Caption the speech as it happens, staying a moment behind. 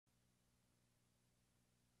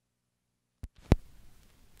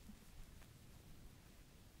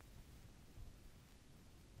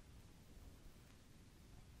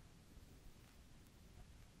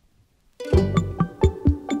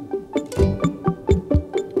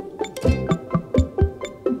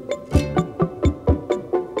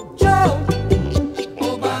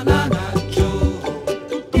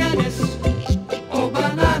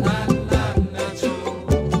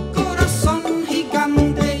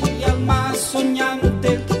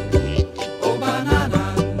soñante. Oh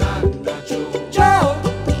banana, nana, yo,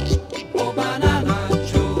 oh banana,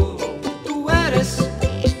 yo, tú eres,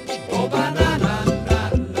 oh banana,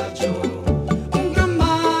 nana, yo, un gran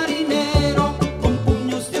marinero con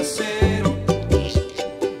puños de acero,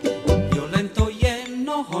 violento y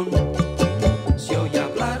enojón, se oye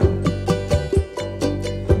hablar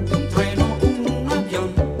de un tren o un avión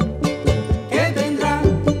que vendrá.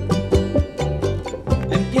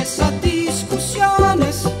 Empieza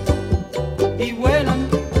discusiones y vuelan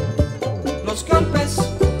los golpes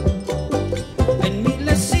en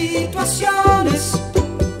miles situaciones.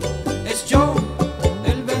 Es yo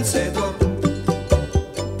el vencedor,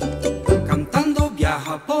 cantando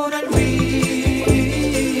viaja por el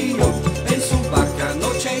río, en su barca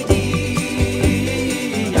noche y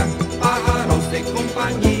día, pájaros de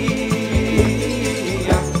compañía,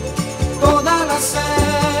 toda la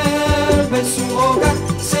selva en su hogar,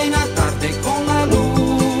 cena tarde con la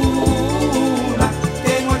luna,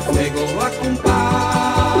 tenue el fuego lo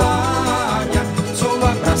acompaña, solo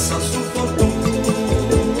abraza su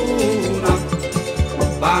fortuna.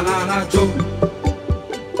 Banana Joe.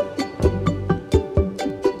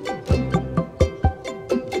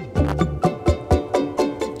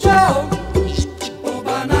 Joe, oh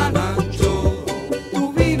banana Joe, tú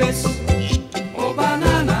vives, oh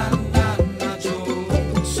banana, nana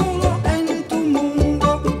Joe, solo en tu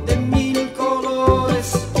mundo de mil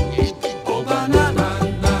colores. Oh banana,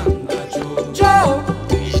 nana Joe, Joe,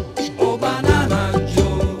 oh banana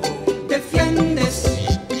Joe, defiendes,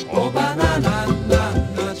 oh banana,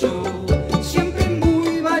 nana Joe, siempre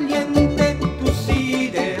muy valiente tus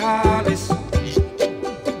ideales.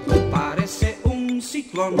 Parece un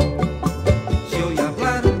ciclón, se oye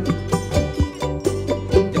hablar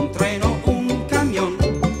de un tren o un camión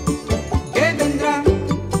que vendrá.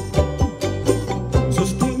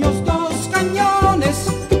 Sus puños dos cañones,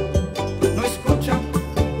 no escucha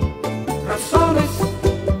razones,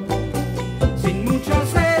 sin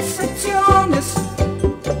muchas excepciones.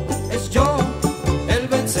 Es yo el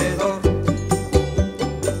vencedor,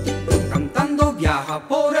 cantando viaja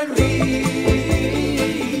por el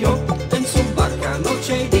río, en su barca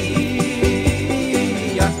noche y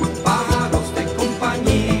día, pájaros de compañía,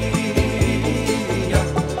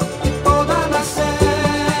 toda la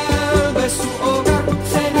selva es su hogar,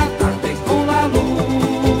 cena tarde con la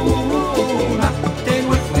luna,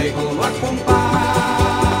 tenue el fuego lo acompaña,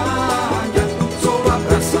 solo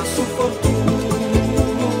abraza su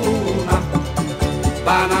fortuna.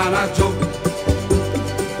 Banana Joe,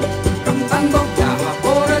 cantando viaja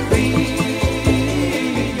por el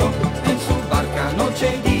río, en su barca noche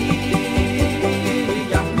y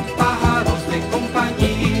día, pájaros de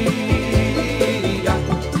compañía,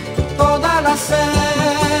 toda la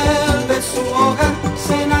selva es su hogar,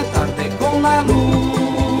 cena tarde con la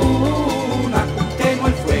luna, tenue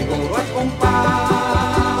el fuego lo acompaña,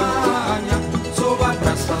 solo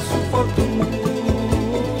abraza su fortuna.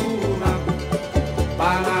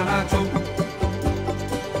 Banana Joe,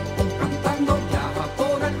 cantando viaja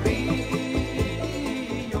por el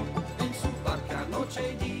río, en su barca noche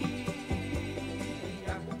y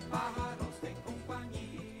día, pájaros de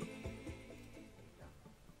compañía.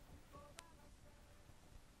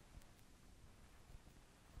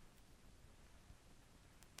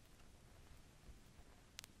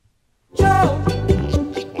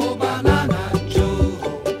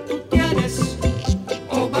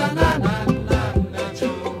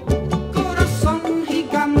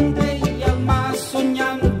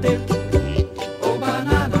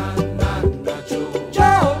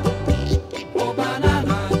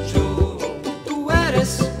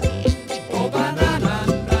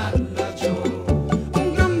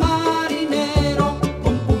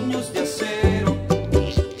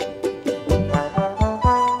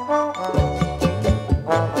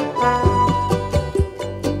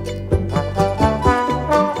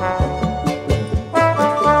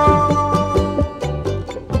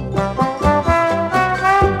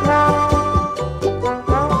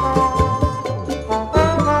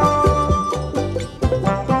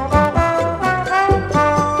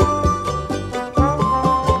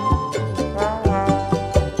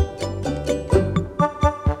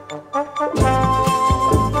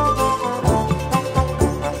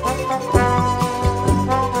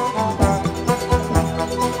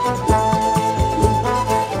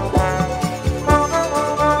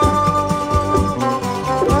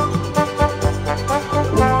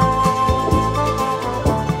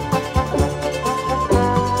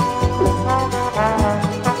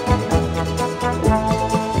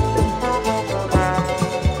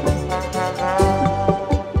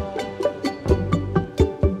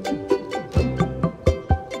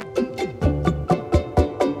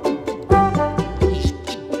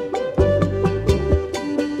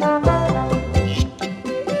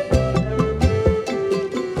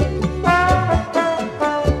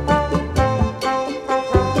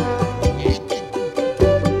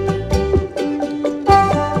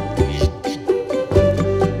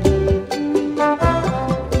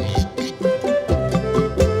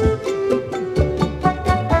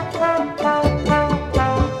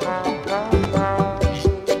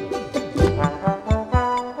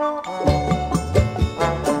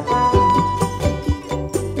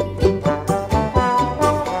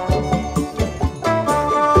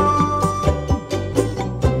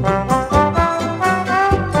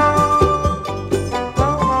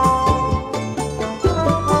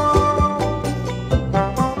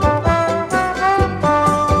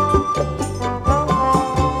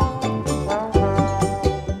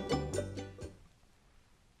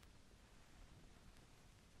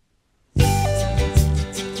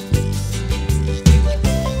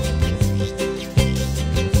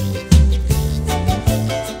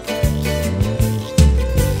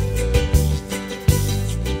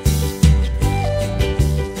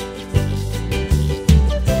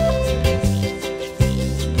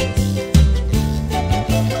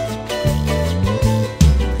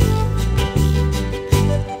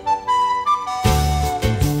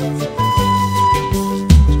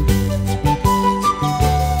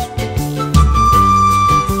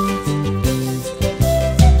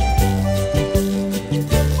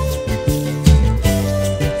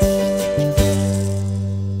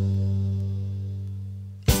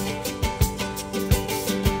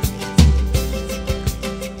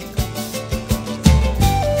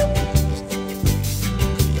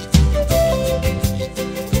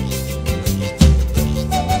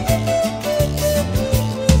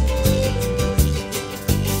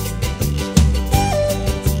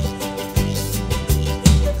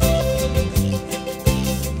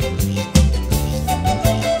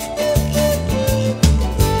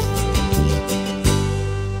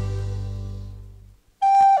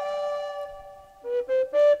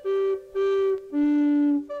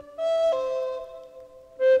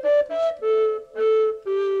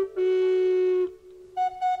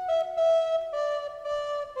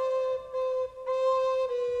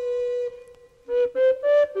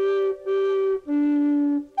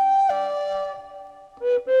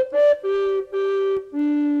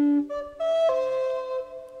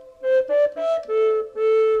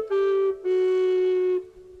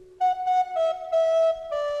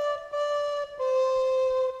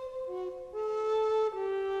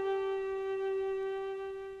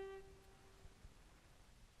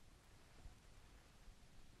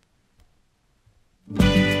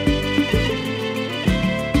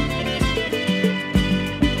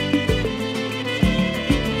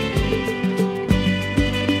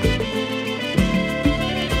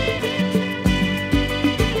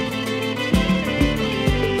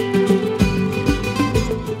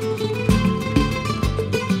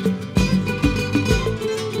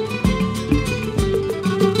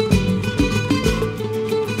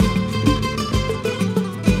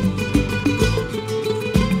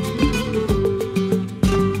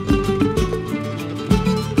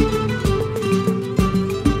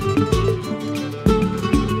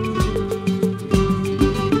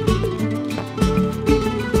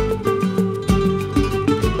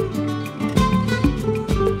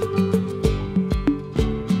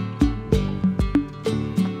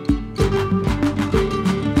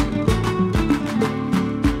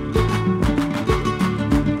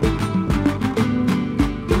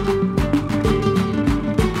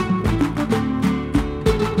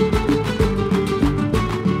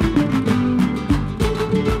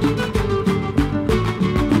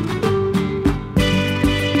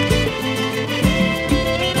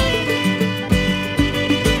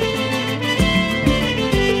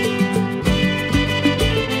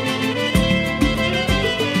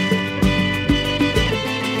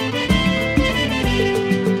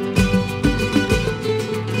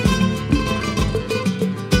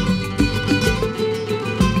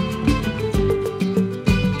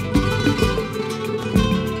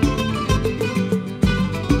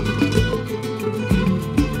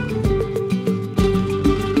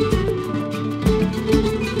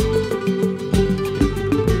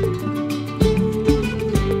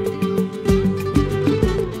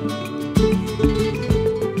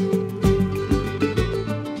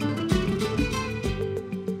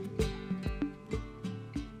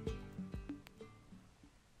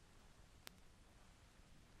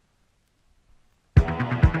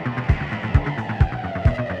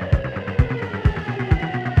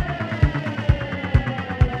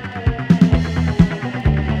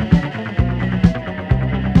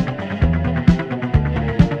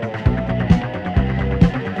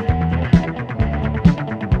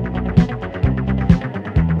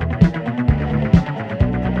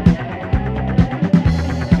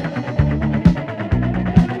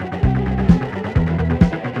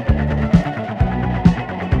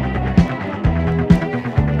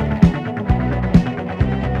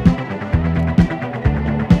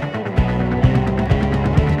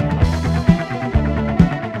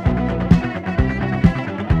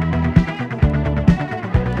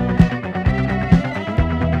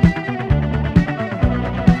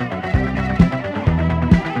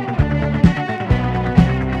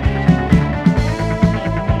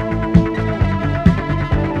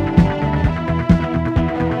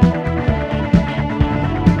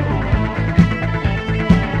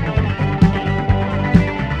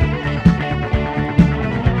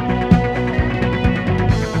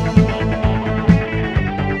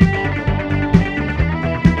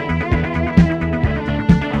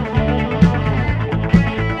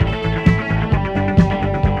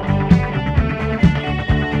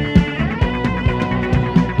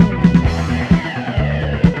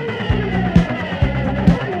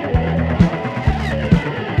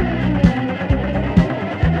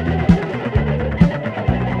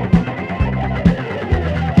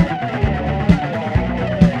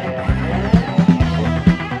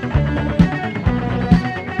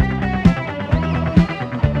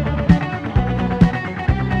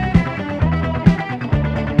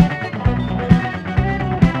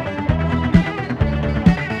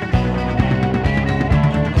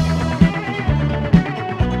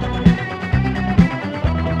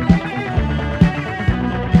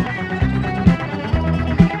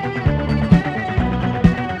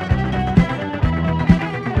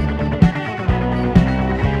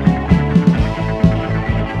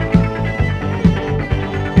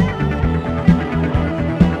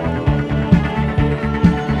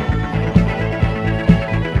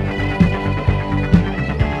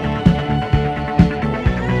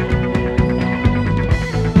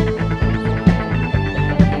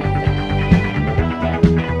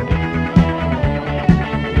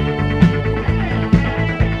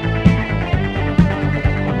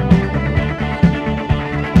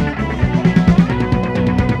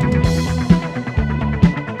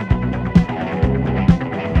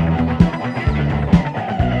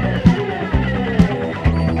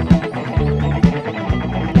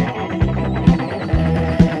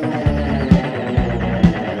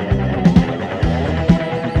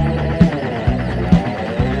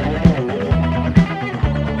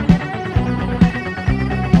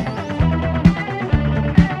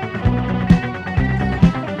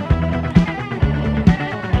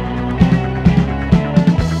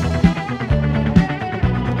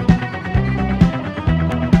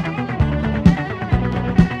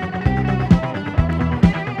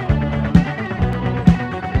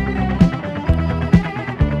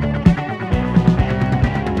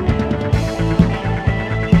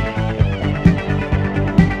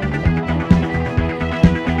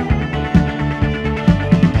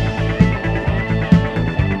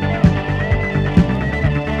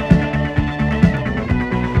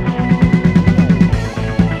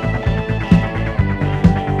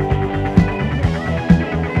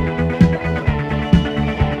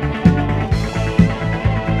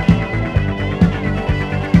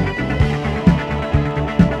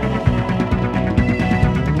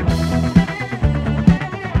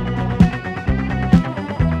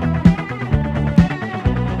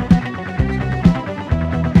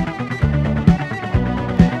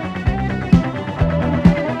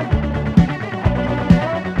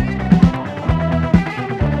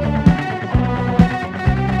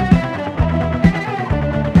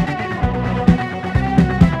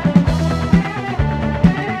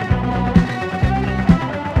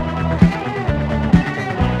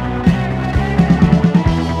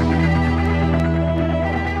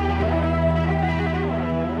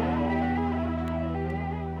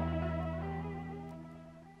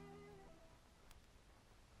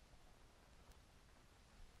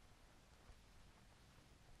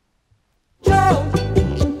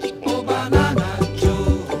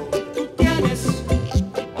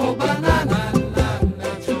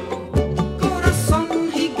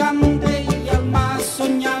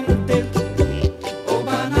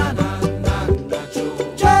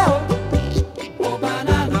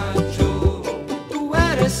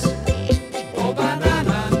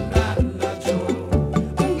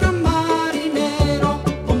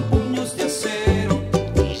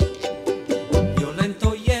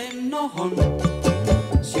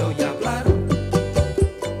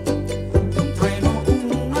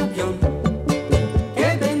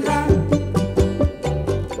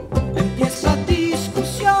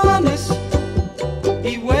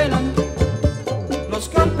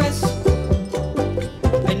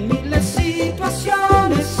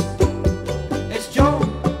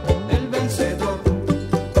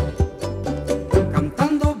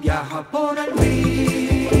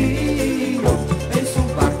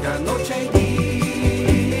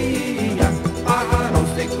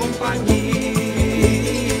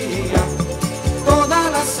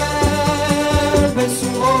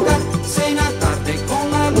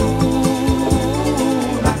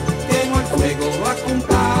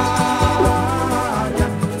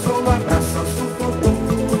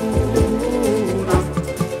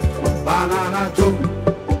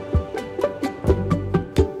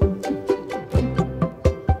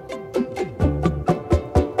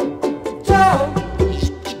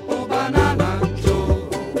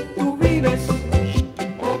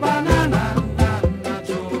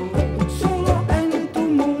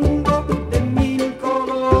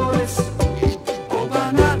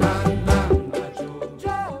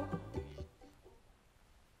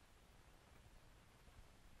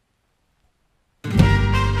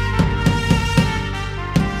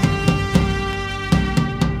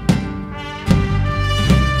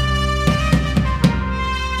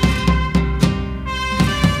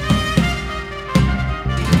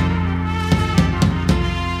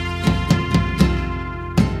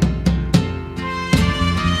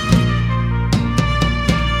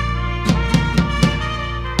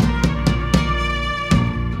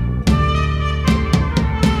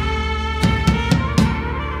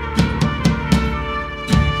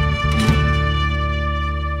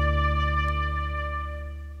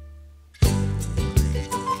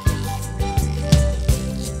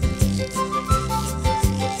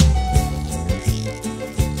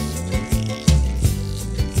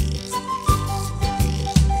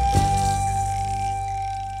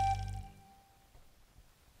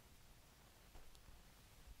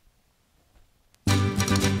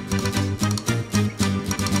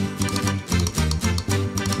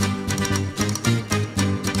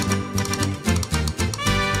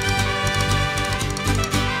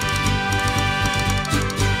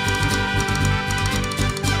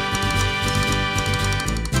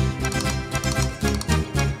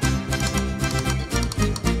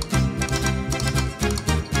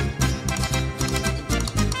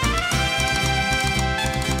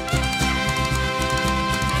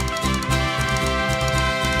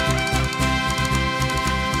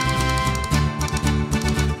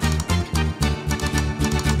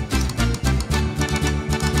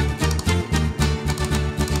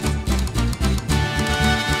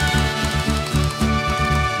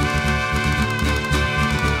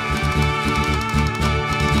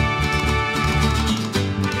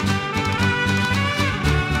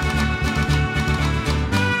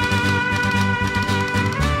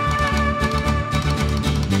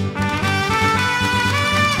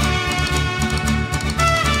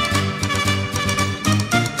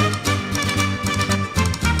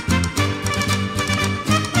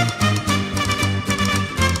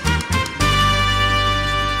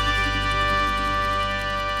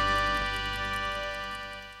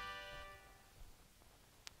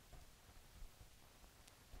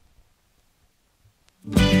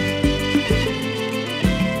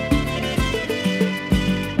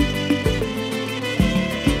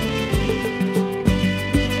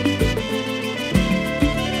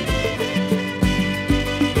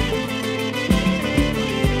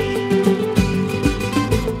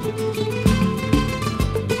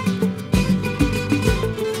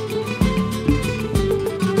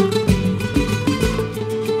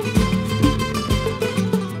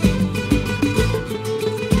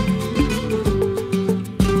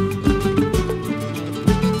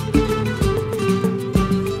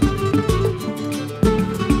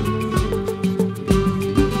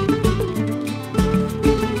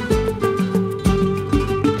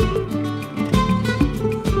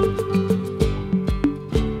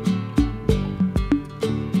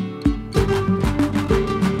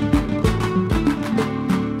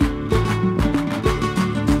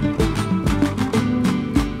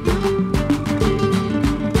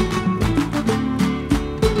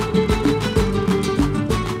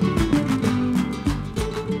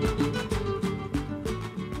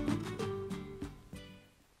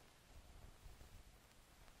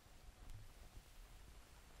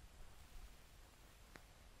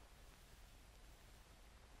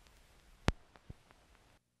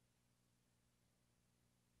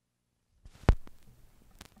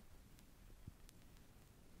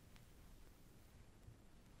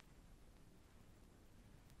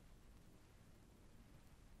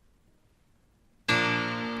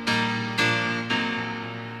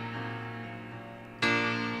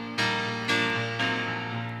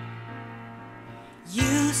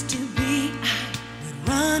 Used to be I would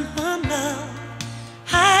run from love,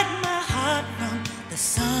 hide my heart from the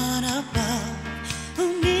sun above.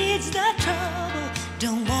 Who needs the trouble,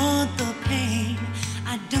 don't want the pain.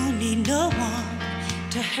 I don't need no one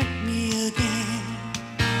to hurt me again.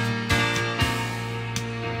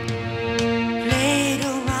 Played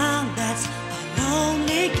around, that's a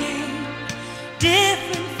lonely game.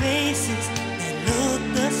 Different faces that look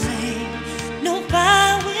the same. No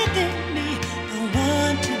fire within me, no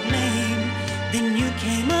one to blame. Then you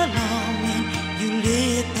came along and you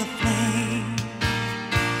lit the flame.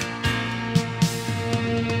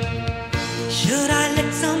 Should I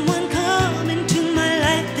let someone come into my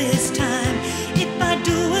life this time? If I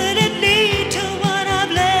do, would it lead to what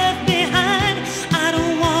I've left behind? I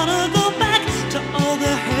don't wanna go back to all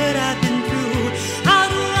the hurt I've been through. How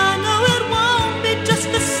do I know it won't be just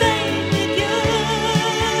the same with you?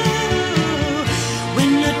 When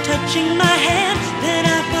you're touching my hand, then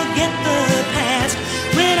I forget the past.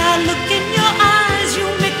 When I look in your eyes, you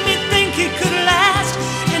make me think it could last.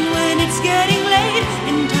 And when it's getting late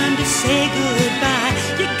and time to say goodbye,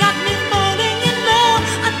 you got me falling in love.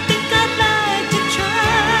 I think I'd like to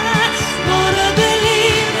try. Wanna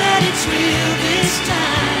believe that it's real this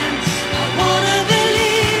time. I wanna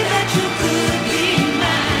believe that you could be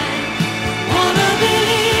mine. Wanna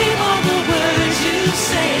believe all the words you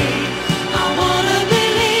say. I wanna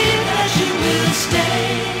believe that you will stay.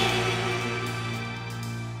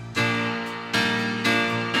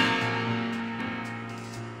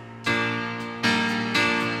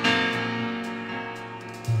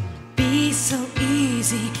 Be so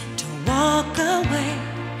easy to walk away,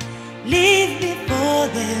 leave before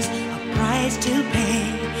there's a price to pay.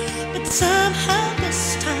 But somehow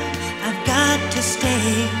this time I've got to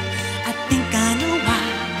stay. I think I know why,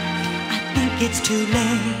 I think it's too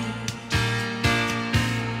late.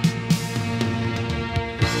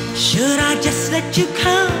 Should I just let you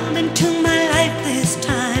come into my life this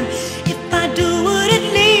time? If I do, would it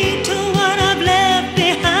lead to what I've left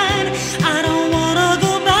behind? I don't wanna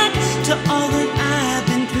go back to all that I've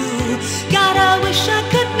been through. God, I wish I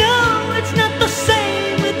could know it's not the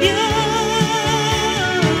same with you.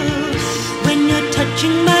 When you're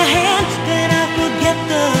touching my hand, then I forget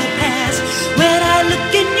the past. When I look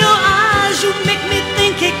in your eyes, you make me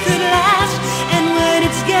think it could last. And when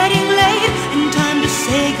it's getting late and time to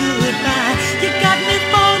say goodbye, you got me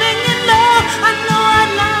falling in love. I know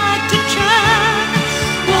I'd like to try.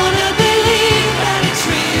 Wanna believe that it's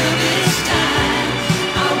real this time.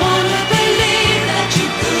 I wanna believe that you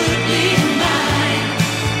could be mine.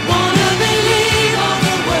 Wanna believe all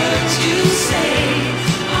the words you say.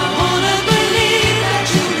 I wanna believe that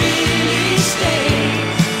you really stay.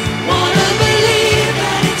 Wanna believe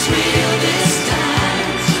that it's real this time.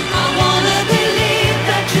 I wanna believe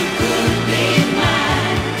that you could be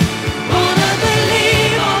mine.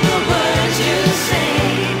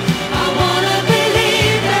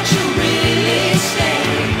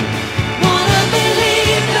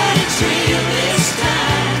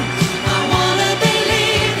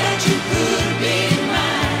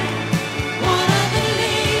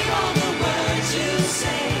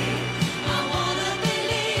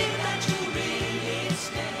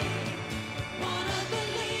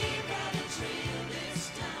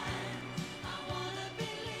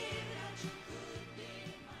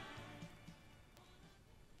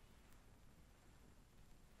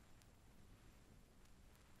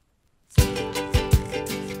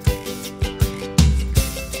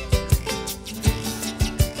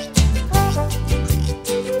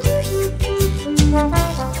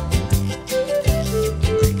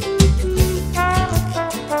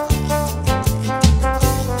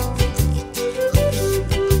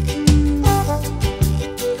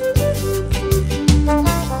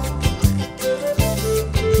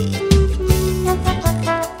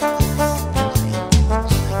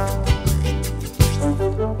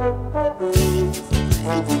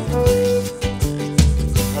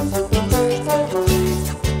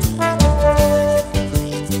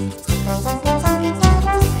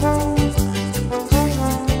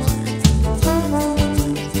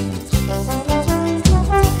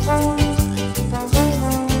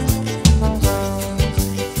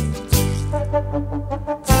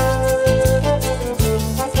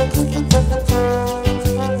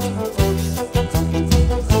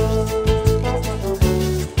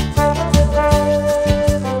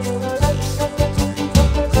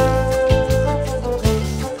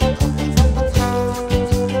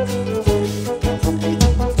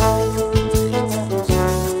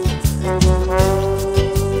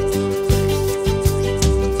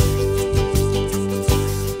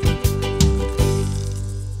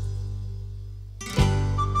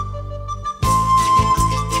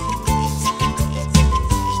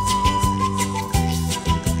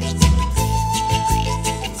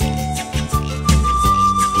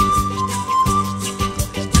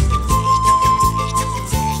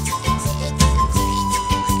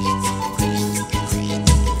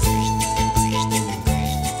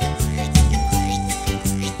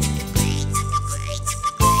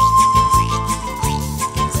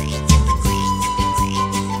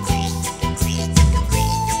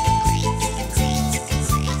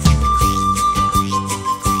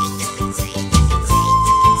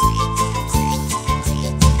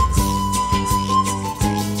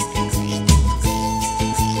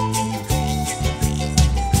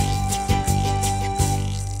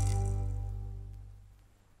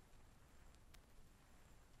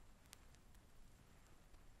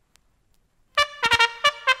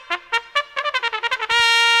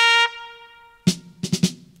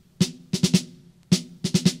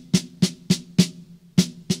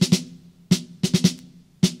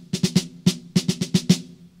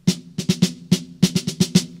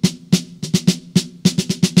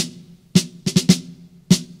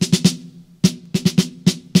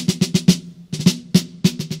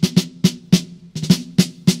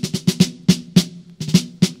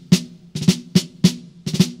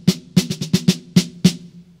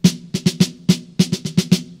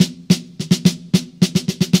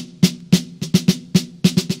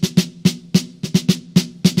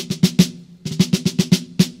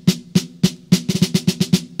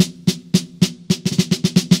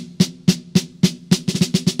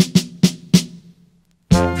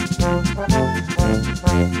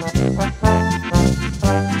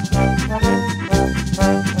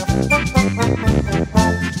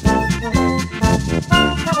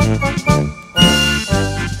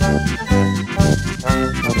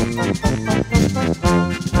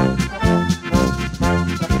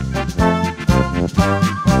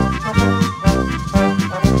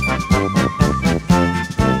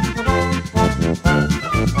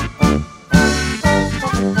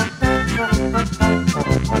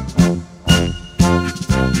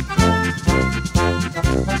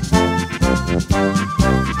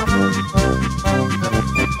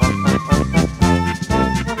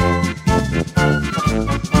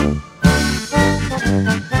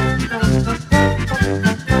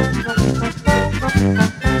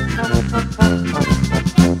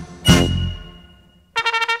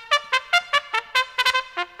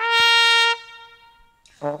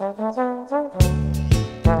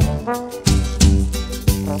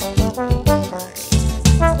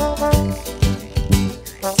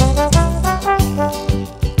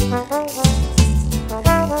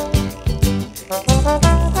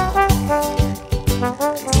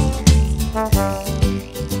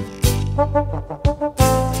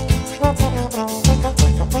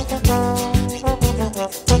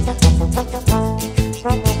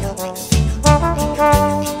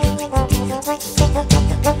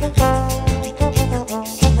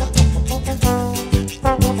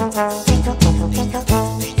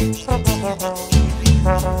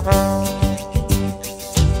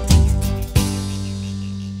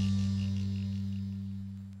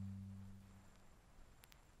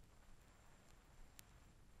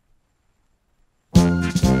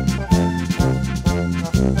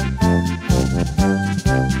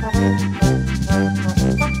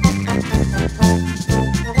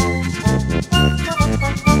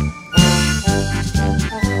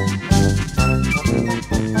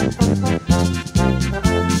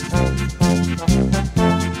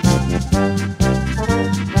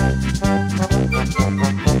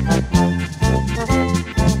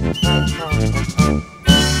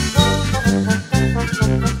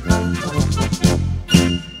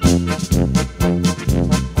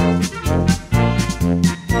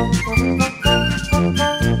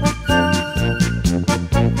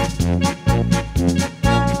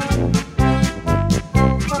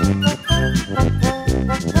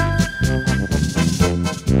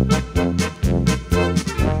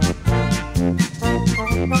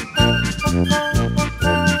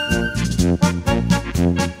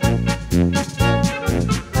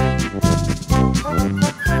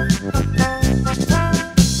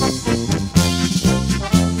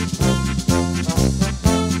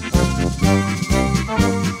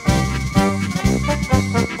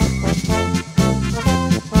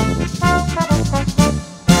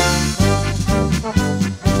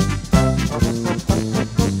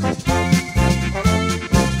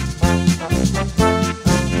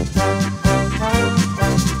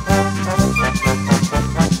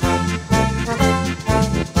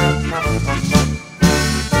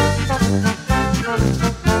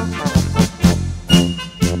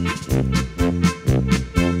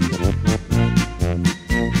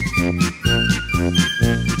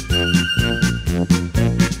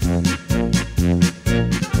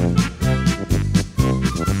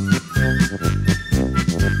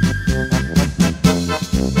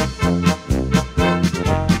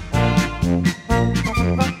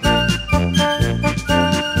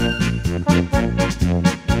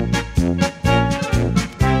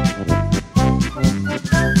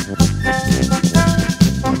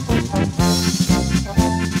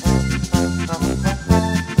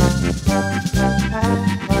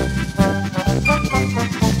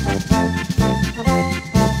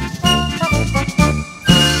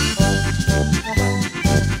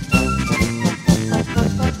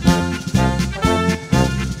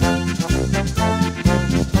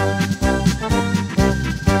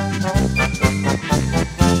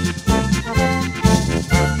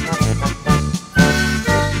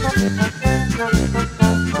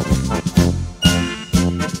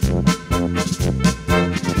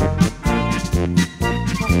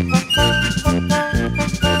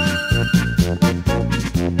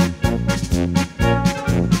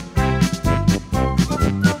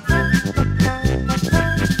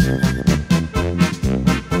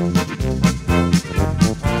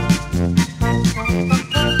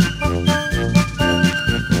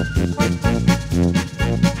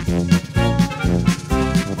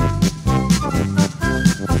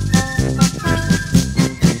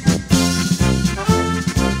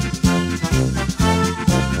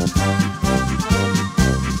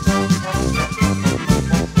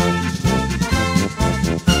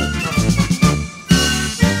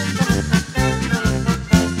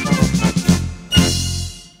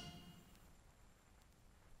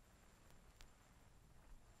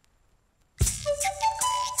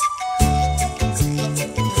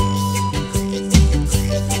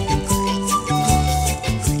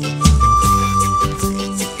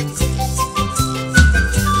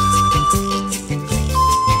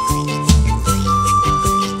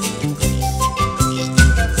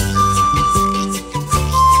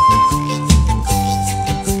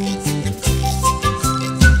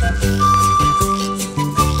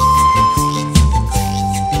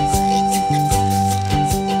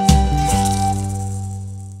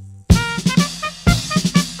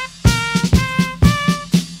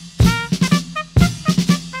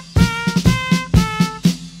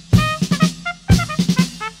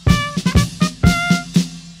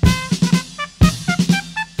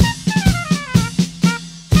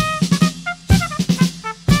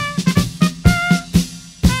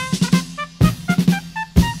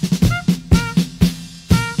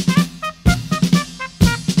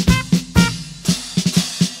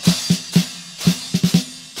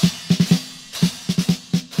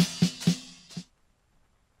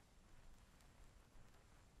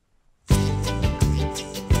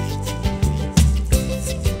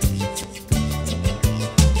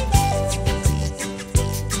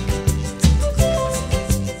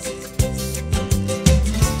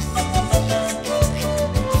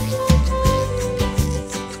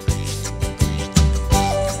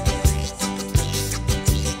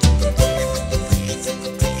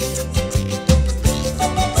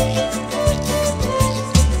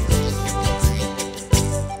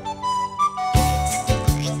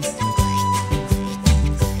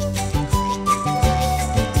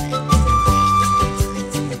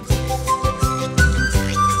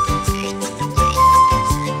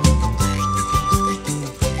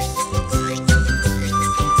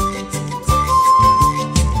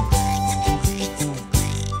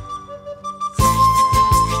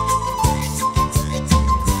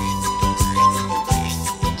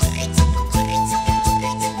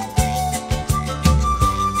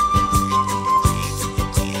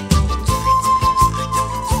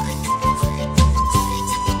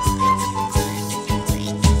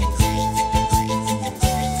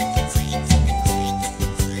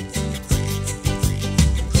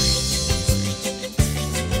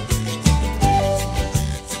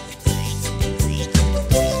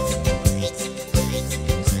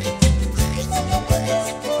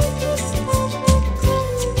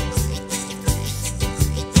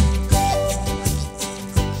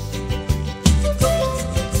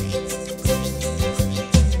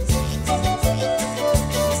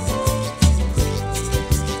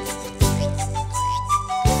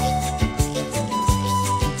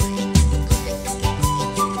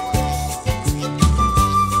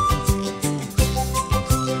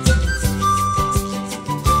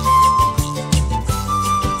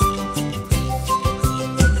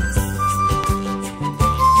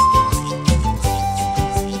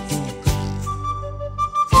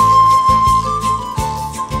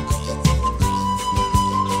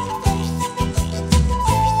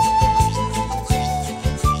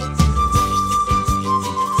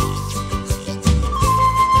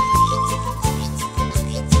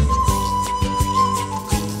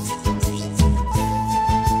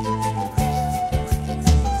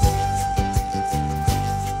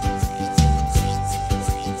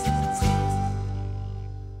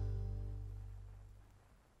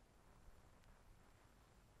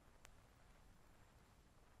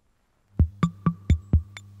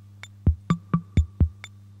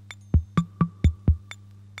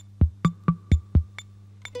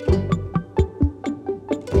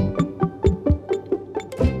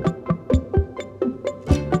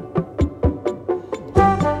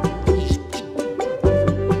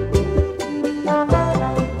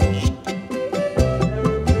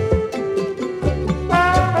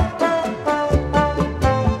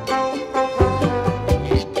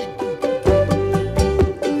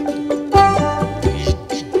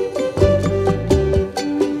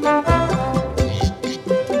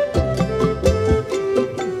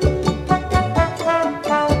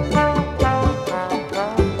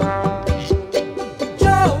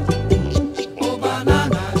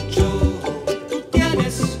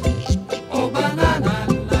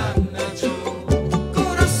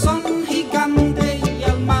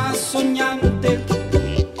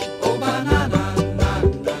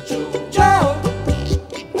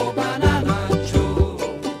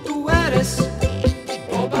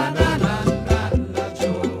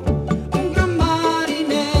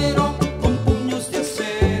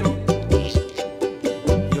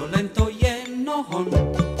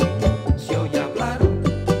 se oye hablar de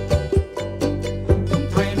un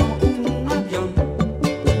trueno, un avión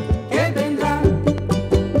que vendrá.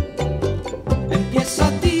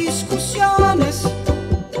 Empiezan discusiones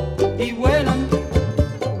y vuelan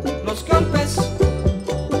los golpes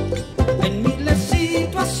en miles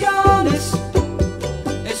situaciones.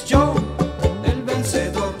 Es yo el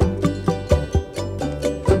vencedor,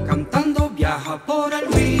 cantando viaja por el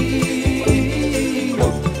río,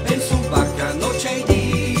 en su barca noche y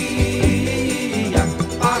día,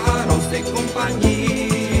 pájaros de compañía.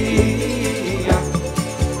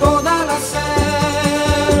 Toda la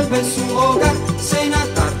selva es su hogar, cena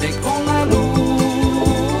tarde con la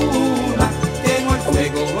luna, tenue el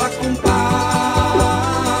fuego lo acompaña,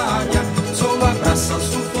 solo abraza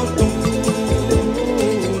su fortuna.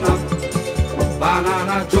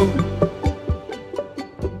 Banana Joe.